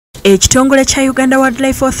Ekitongole kya Uganda Wild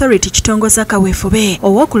Life Authority kitongoza kaweefube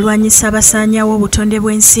ow'okulwanyisa abasaanyawo obutonde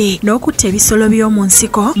bwensi n'okutta ebisolo by'omu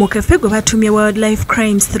nsiko mu kafe gwe batumye Wildlife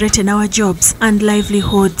Crimes Threaten Our Jobs and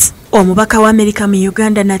Livelihoods. Omubaka wa Amerika mu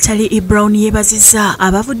Uganda Natalie E Brown yeebazizza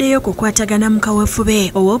abavuddeyo okukwatagana mu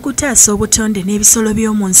kaweefube ow'okutaasa obutonde n'ebisolo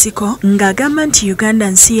by'omu nsiko ng'agamba nti Uganda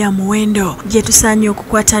nsi ya muwendo gye tusaanye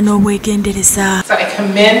okukwata n'obwegendereza. So I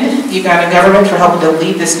commend the Uganda government for helping to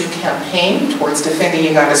lead this new campaign towards defending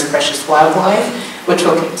Uganda's precious wildlife, which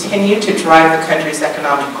will continue to drive the country's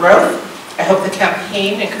economic growth. I hope the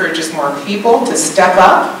campaign encourages more people to step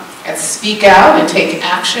up and speak out and take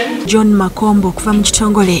action. John Makombo okuva mu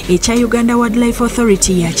kitongole ekya Uganda Wild Life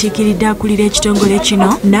Authority yakiikiridde akulira ekitongole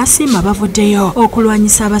kino n'asiima abavuddeyo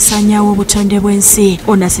okulwanyisa abasaanyawo obutonde bw'ensi.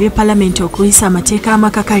 Ono asabye Paalamenti okuyisa amateeka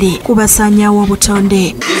amakakali ku basaanyawo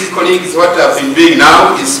obutonde. These colleagues, what I've been doing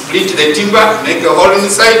now is split the timber, make a hole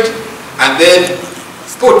inside, and then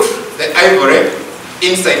put the ivory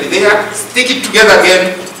inside there, stick it together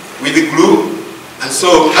again with the glue, and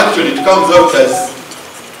so actually it comes out as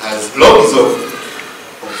logs of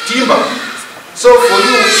timber. So for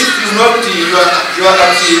you, if you are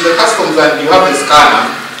at the customs and you have a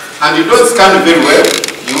scanner and you don't scan very well,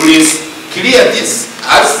 you will clear this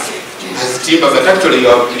as timber, but actually you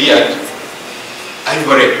have cleared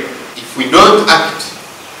ivory. If we don't act,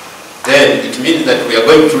 then it means that we are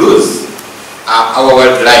going to lose our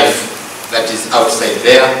wildlife that is outside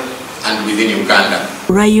there and within Uganda.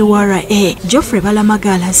 URA Geoffrey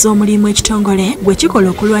Balamagala z'omulimu ekitongole bwe kikola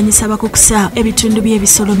okulwanyisa abakukusa ebitundu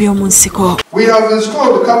by'ebisolo by'omu nsiko. We have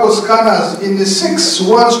installed cable scanners in the 6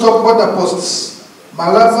 one-stop border posts: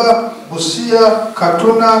 Malava, Busia,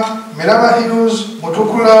 Katuna, Miraba Hills,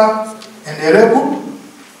 Mutukula, and Erebu,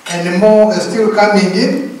 and more are still coming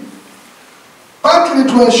in, partly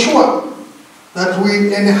to ensure that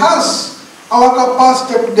we enhance our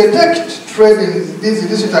capacity to detect trade in these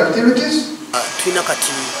illicit activities. Tulina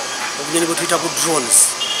kati obunyonyi bwe tuyita ku drones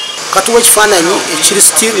katuwa ekifaananyi ekiri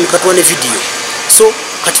still ne katuwa ne video, so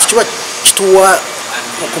kati kiba kituwa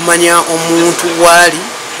okumanya omuntu waali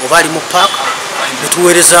oba ali mu park ne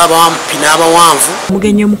tuweereza abampi n'abawanvu.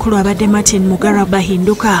 Omugenyi omukulu abadde Martin Mugarra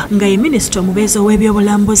Bahinduka nga ye minisita omubeezi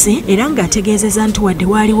ow'ebyobulambuzi era ng'ategeezezza nti wadde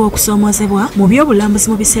waaliwo okusoomoozebwa mu byobulambuzi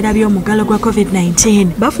mu biseera by'omuggalo gwa COVID-19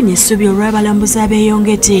 bafunye essuubi olw'abalambuzi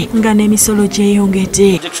abeeyongedde nga n'emisolo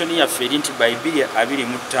gyeyongedde. Projekishoni yaffe eri nti by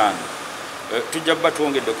 2025 tujja kuba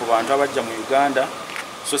twongedde ku bantu abajja mu Uganda,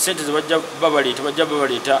 so sente ze bajja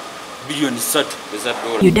babaleeta bilioni 3 eza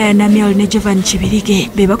dola. Uganda Natalie ne Brown Kibirige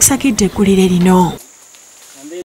be bakusakidde eggulire lino.